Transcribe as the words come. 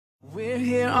We're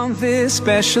here on this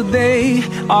special day,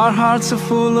 our hearts are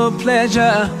full of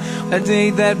pleasure. A day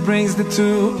that brings the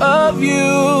two of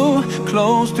you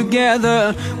close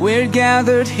together. We're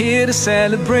gathered here to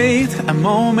celebrate a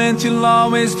moment you'll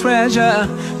always treasure.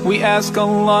 We ask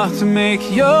Allah to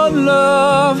make your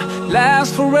love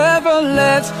last forever.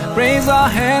 Let's raise our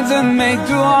hands and make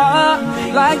dua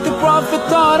like the Prophet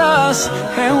taught us.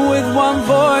 And with one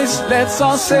voice, let's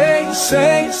all say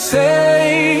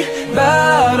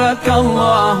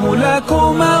Barakallahu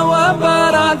lakuma wa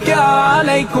baraka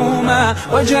alaykuma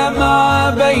wa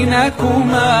jama'a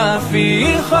baynakuma fi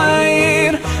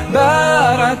khair.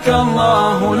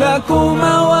 Barakallahu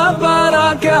lakuma wa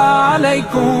baraka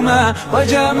alaykuma wa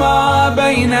jama'a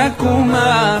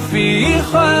baynakuma fi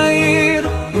khair.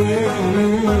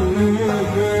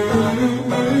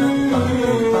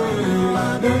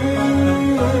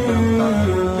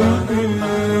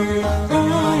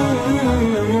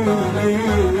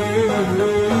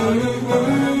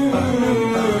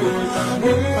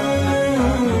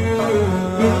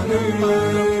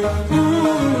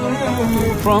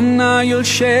 From now you'll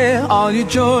share all your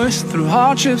joys, through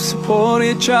hardships support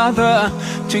each other,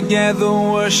 together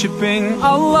worshipping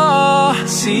Allah,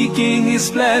 seeking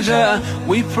His pleasure.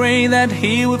 We pray that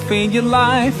He will fill your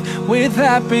life with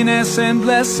happiness and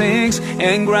blessings,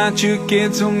 and grant you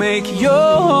kids who make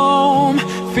your home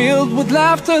filled with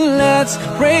laughter. Let's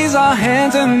raise our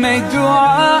hands and make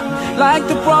dua like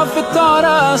the Prophet taught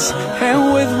us.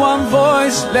 And with one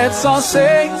voice, let's all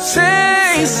say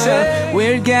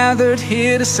we're gathered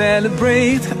here to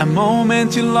celebrate a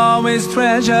moment you'll always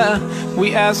treasure.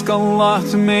 We ask Allah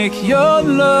to make your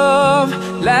love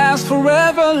last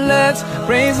forever. Let's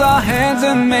raise our hands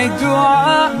and make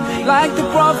dua like the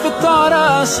Prophet taught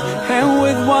us. And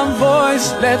with one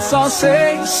voice, let's all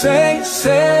say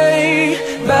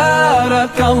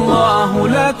Barakallahu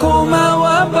lakuma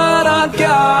wa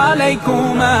baraka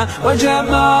alaykuma wa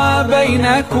jama'a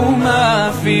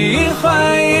baynakuma fi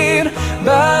khair.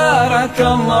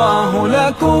 Barakallahu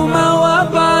lakuma wa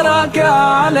baraka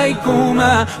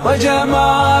alaykuma wa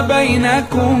jama'a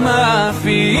baynakuma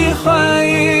fi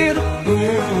khair.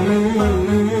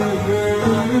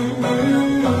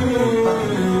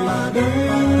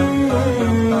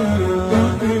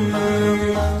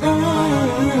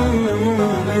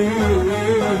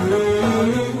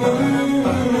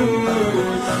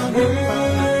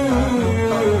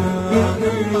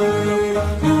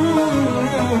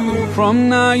 From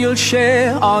now you'll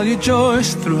share all your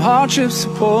joys, through hardships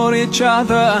support each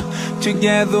other,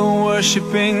 together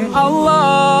worshipping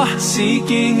Allah,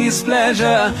 seeking His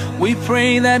pleasure. We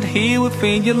pray that He will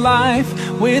fill your life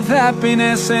with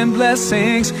happiness and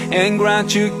blessings, and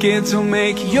grant you kids who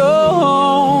make your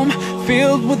home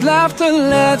filled with laughter.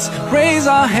 Let's raise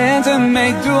our hands and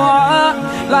make dua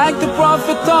like the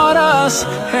Prophet taught us.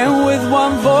 And with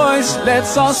one voice,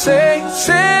 let's all say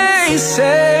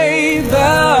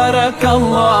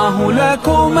Barakallahu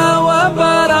lakuma wa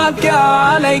baraka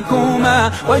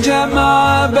alaykuma wa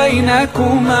jama'a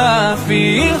baynakuma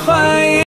fi khair.